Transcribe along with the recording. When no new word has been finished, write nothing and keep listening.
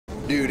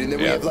dude, and then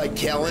we have like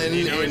Kellen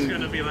You know and... he's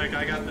gonna be like,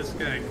 I got this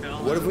guy,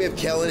 Kellen. What if we have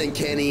Kellen and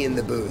Kenny in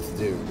the booth,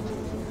 dude?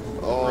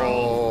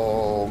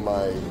 Oh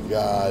my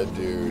god,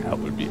 dude. That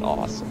would be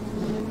awesome.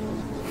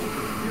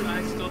 Dude,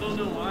 I still don't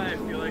know why I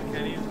feel like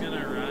Kenny's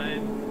gonna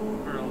ride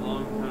for a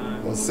long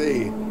time. We'll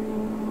see.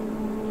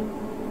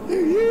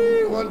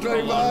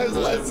 125,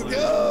 let's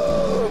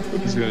go!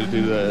 He's gonna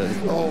do the...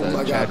 Oh the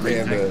my god,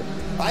 Panda.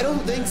 I don't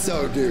think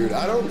so, dude.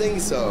 I don't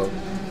think so.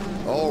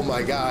 Oh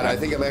my god, I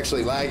think I'm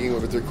actually lagging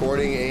with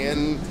recording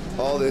and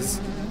all this.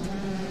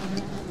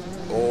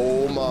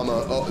 Oh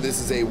mama. Oh, this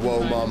is a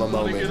whoa mama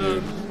moment,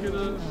 dude.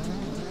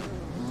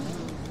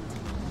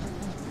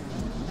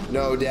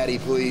 No, daddy,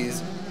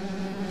 please.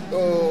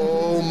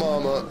 Oh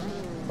mama.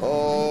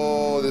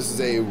 Oh, this is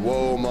a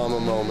whoa mama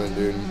moment,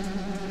 dude.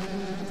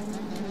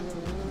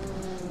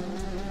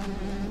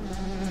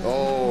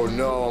 Oh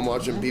no, I'm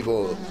watching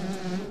people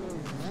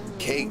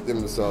cake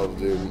themselves,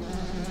 dude.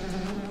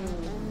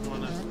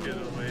 Want us to get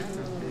away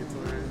from people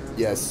right now?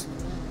 Yes.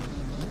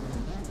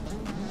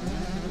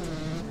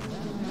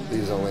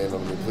 Please don't land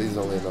on me. Please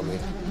don't land on me.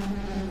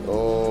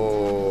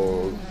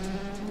 Oh.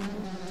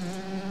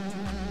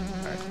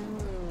 Alright.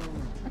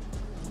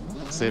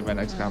 Save my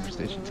next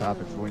conversation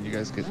topic for when you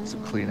guys get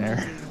some clean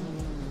air.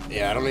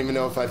 Yeah, I don't even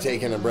know if I've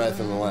taken a breath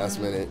in the last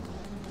minute.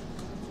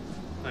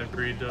 I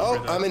breathed over.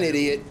 Oh, I'm an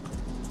idiot.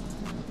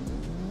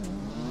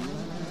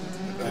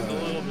 There's a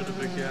little bit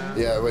of a gap.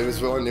 Yeah, it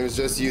was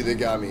just you that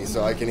got me,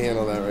 so I can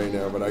handle that right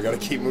now, but I gotta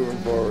keep moving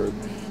forward.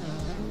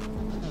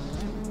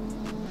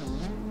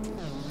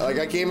 Like,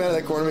 I came out of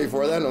that corner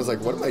before that, and I was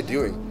like, what am I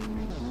doing?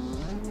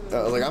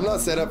 Like, I'm not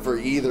set up for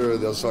either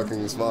of those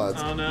fucking spots.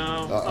 Oh no.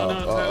 Uh-oh, Oh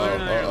no, Tyler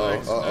and I are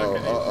like stuck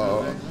in each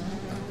other.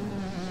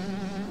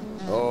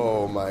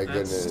 Oh my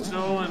That's goodness.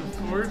 so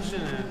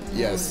unfortunate.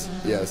 Yes,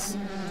 yes.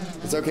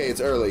 It's okay, it's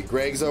early.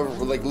 Greg's over,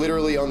 like,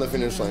 literally on the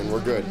finish line.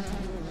 We're good.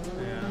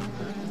 Yeah,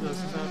 those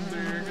top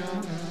three are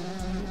gone.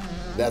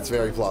 That's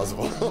very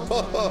plausible.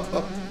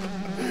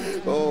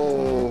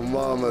 Oh,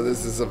 mama,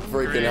 this is a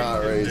freaking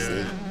hot race.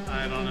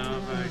 I don't know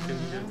if I can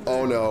get there.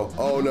 Oh no,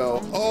 oh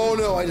no, oh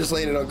no, I just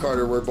landed on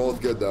Carter. We're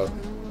both good though.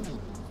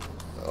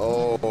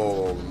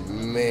 Oh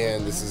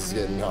man, this is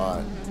getting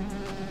hot.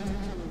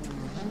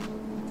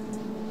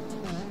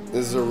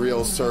 This is a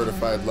real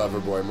certified lover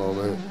boy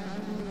moment.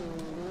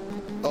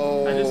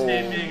 Oh. I just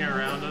hate being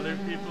around other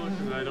people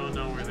because I don't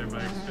know where their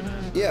bike's gonna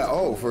end. Yeah,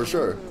 oh, for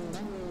sure.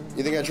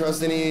 You think I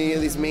trust any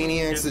of these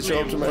maniacs that show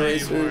up to my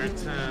race? More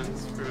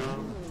tense, bro.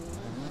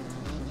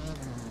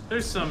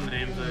 There's some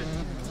names I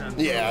tend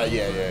to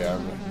Yeah.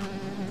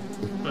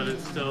 But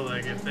it's still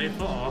like, if they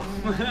fall,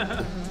 you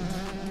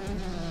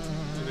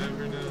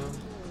never know.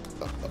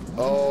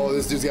 Oh,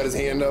 this dude's got his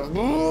hand up.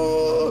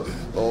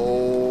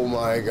 Oh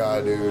my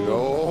god, dude.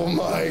 Oh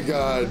my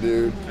god,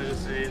 dude. I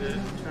just hate it,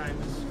 trying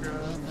to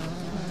scrub.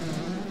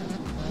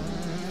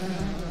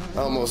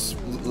 Almost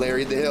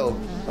Larry'd the hill.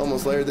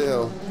 Almost Larry'd the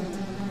hill.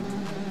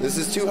 This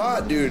is too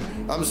hot, dude.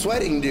 I'm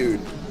sweating, dude.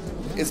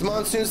 It's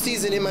monsoon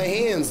season in my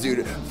hands,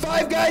 dude.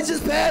 5 guys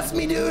just passed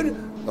me, dude.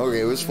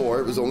 Okay, it was 4.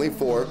 It was only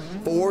 4.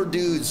 4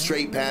 dudes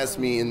straight past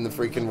me in the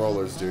freaking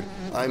rollers, dude.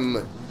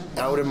 I'm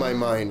out of my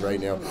mind right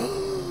now.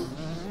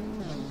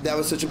 That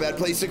was such a bad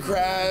place to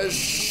crash.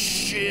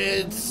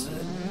 Shit.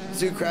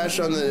 Dude crashed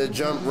on the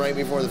jump right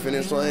before the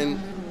finish line.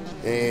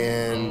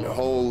 And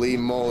holy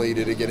moly,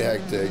 did it get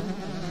hectic.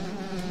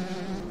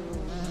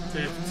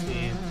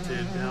 15th,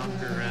 dude, down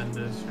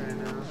horrendous right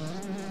now.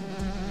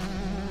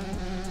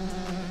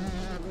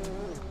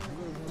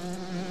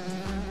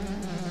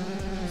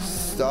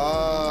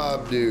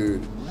 Stop,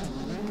 dude.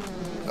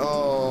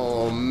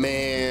 Oh,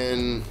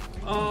 man.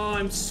 Oh,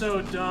 I'm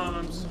so dumb.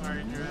 I'm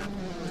sorry, Drat.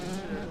 Holy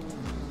shit.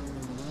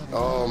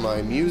 Oh,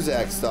 my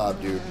Muzak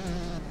stopped, dude.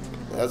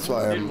 That's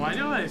why Dude, why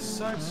do I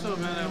suck so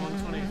bad at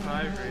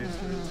 125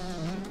 races?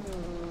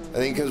 I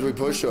think because we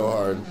push so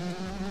hard.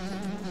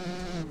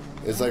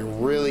 It's like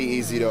really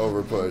easy to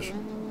overpush. I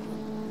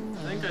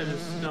think I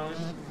just don't.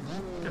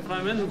 If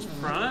I'm in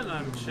front,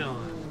 I'm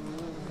chilling.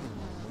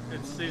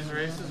 It's these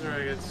races where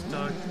I get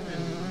stuck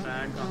in the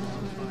back on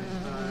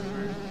 125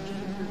 where it's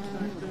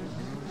super hectic.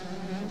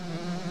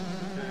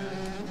 Okay,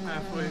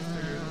 halfway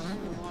through.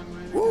 It's a long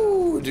way to go.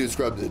 Woo! Dude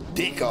scrubbed the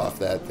dick off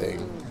that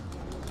thing.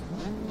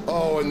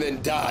 Oh, and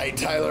then died.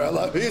 Tyler, I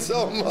love you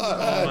so much.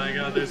 Oh my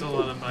god, there's a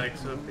lot of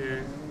bikes up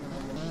here.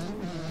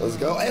 Let's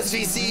go.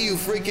 SVC, you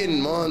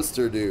freaking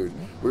monster, dude.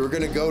 We were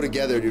gonna go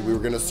together, dude. We were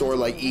gonna soar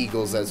like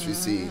eagles,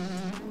 SVC.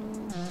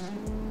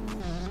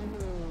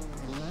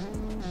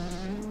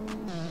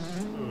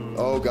 Ooh,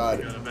 Oh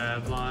god. got a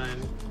bad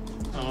line.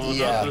 Oh,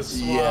 Yeah, not the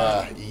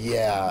swap.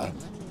 yeah.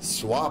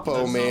 Swapo,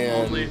 That's man. the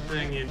only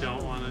thing you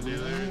don't want to do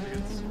there is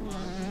get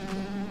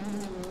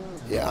swapped.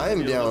 Yeah, I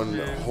am down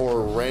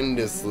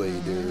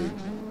horrendously, dude.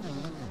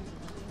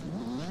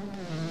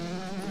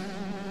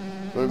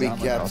 I'm gonna be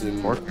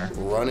captain.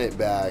 Run it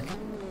back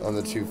on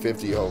the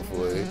 250,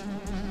 hopefully.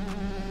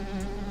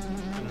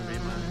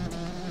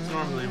 It's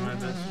normally my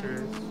best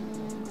race.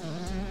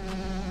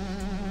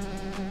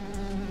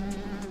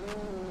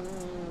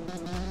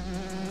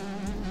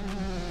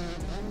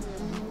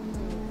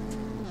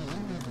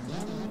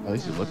 At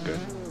least you look good.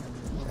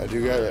 I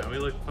do got it. Yeah, we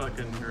look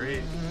fucking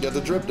great. Got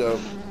the drip though.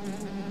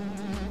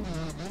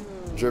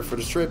 Drip for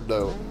the strip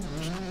though.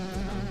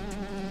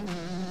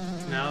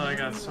 Now that I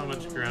got so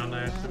much ground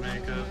I have to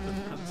make up,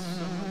 that's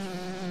so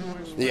much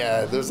more space.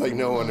 Yeah, there's like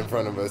no one in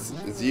front of us.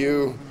 It's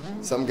you,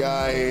 some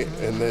guy,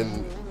 and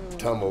then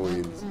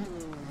tumbleweeds.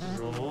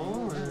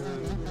 Roll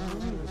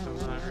and I'm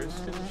not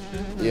risking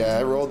shit. Yeah,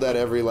 I rolled that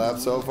every lap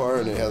so far,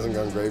 and it hasn't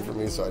gone great for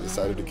me, so I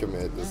decided to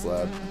commit this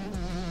lap.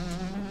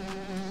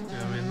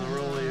 Yeah, I mean the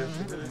roll you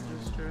have to hit it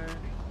just right.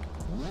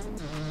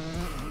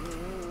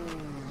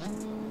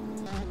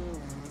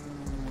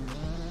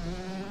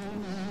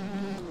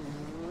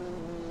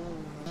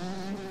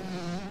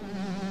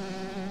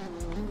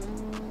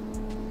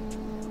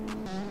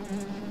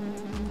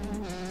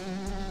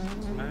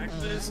 Smack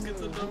this, get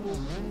the double.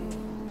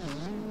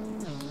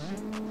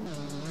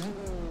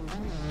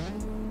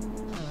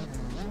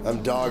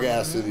 I'm dog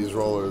ass through these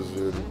rollers,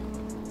 dude. Yeah,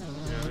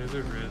 there's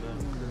a rhythm.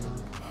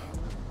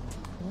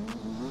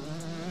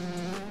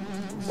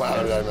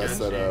 Wow, did I mess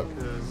that up?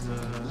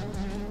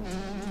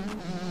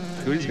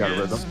 Who's got a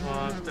rhythm?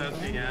 Swapped at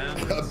the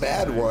end. A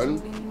bad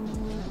one.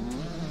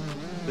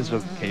 This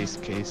was case.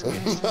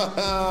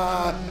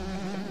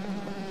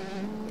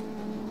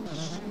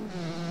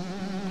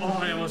 Oh,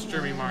 I almost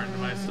Jeremy Martin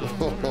myself.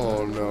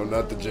 Oh no,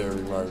 not the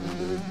Jeremy Martin,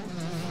 dude.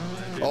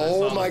 Dude, I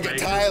Oh saw my the god,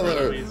 Baker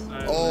Tyler! Brothers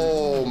side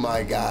Oh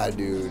my god,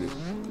 dude.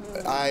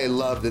 I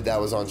love that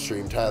was on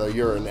stream. Tyler,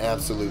 you're an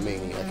absolute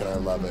maniac, and I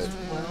love it.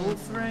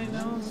 12th right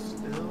now,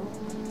 still.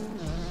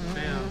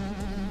 Damn.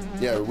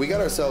 Yeah, we got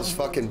ourselves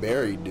fucking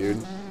buried,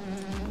 dude.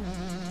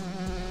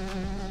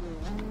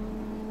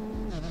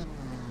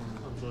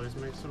 Oh, boys,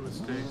 make some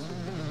mistakes.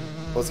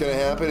 What's gonna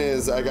happen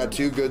is I got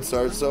 2 good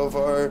starts so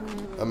far.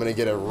 I'm gonna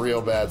get a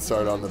real bad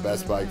start on the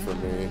best bike for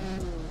me.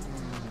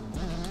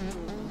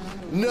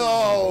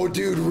 No,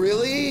 dude,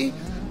 really?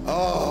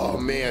 Oh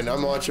man,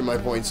 I'm watching my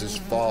points just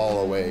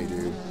fall away,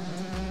 dude.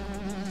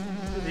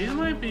 These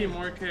might be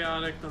more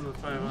chaotic than the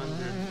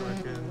 500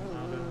 fucking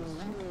autos.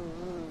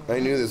 I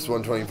knew this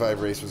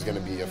 125 race was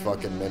gonna be a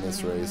fucking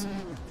menace race.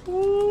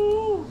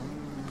 Woo!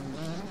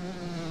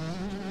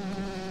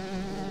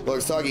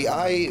 Look, Soggy,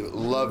 I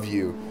love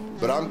you,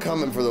 but I'm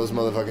coming for those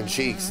motherfucking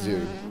cheeks,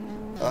 dude.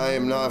 I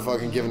am not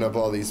fucking giving up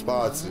all these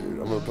spots, dude.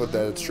 I'm gonna put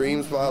that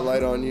extreme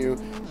spotlight on you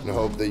and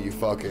hope that you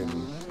fucking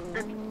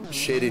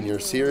shit in your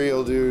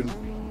cereal, dude.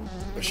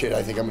 Shit,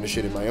 I think I'm gonna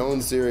shit in my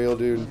own cereal,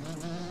 dude.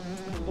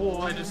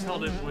 Oh, I just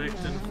held it wicked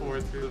and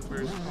 4 through the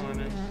first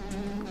corner.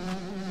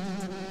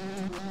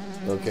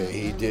 Okay,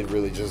 he did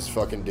really just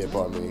fucking dip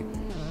on me.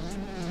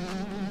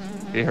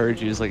 He heard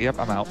you. He's like, "Yep,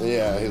 I'm out."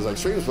 Yeah, he's like,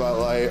 stream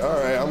spotlight. All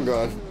right, I'm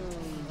gone.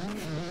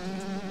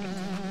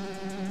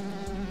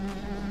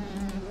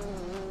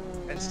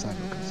 It's time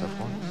to come up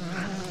one.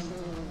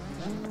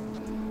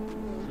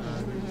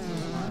 I think this is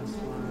the last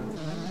one.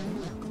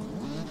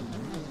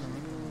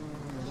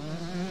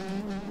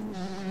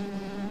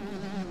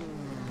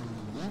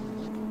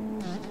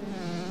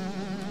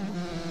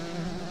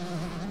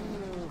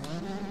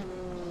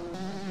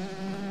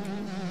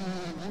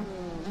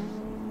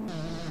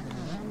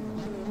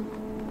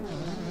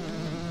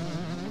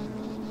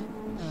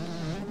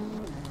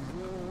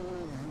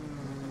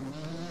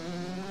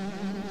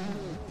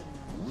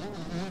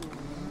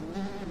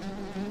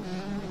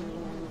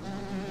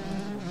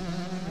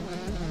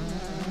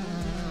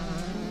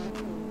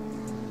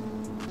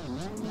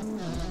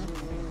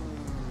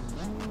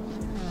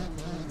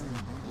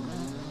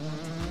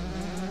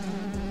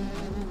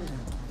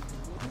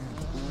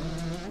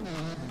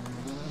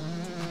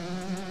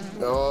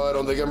 No, I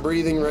don't think I'm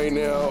breathing right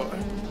now.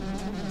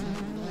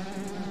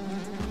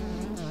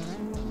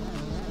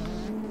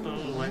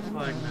 Oh, white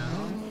flag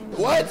now.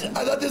 What?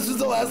 I thought this was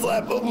the last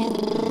lap.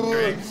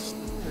 Greg's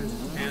his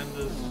hand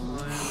is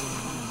flying.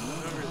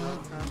 Whoever's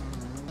up front.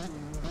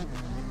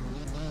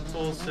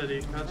 Soul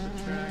City cut the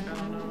track, I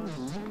don't know.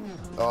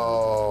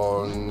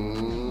 Oh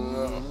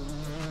no.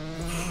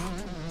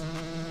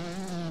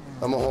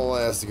 I'm a whole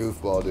ass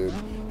goofball, dude.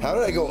 How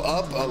did I go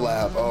up a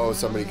lap? Oh,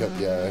 somebody cut,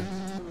 yeah.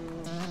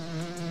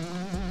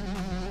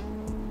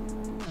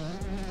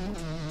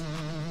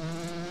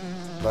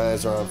 My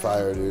eyes are on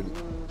fire, dude.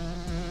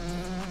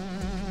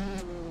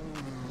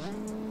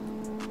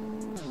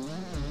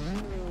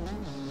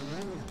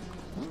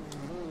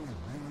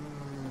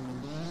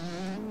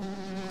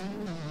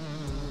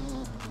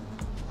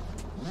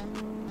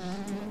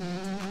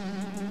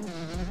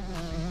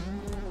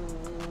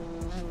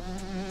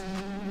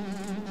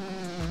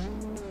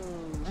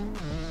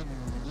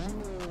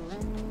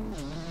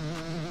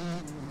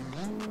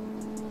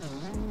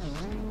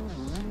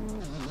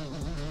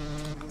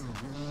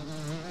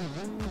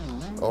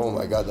 Oh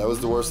my god, that was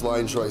the worst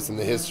line choice in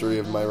the history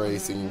of my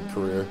racing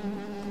career.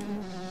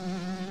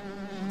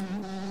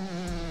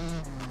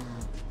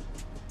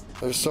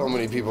 There's so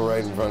many people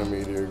right in front of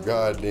me, dude.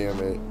 God damn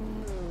it.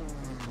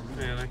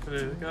 Man, I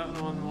could have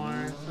gotten one more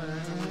if I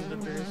remembered the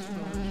base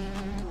flash.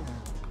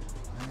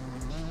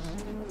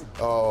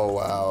 Oh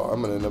wow,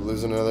 I'm gonna end up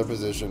losing another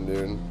position,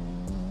 dude.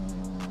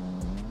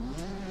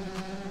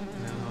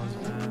 No,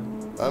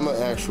 I'm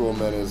an actual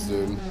menace,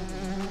 dude.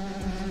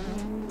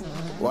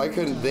 Why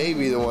couldn't they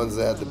be the ones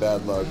that had the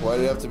bad luck? Why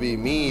did it have to be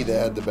me that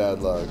had the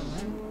bad luck?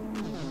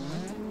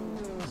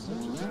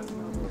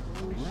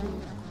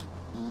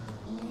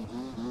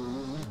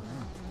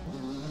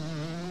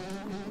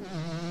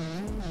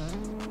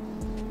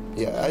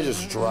 Yeah, I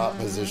just drop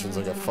positions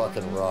like a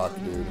fucking rock,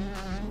 dude.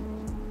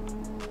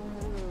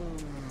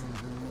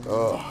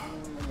 Ugh.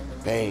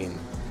 Pain.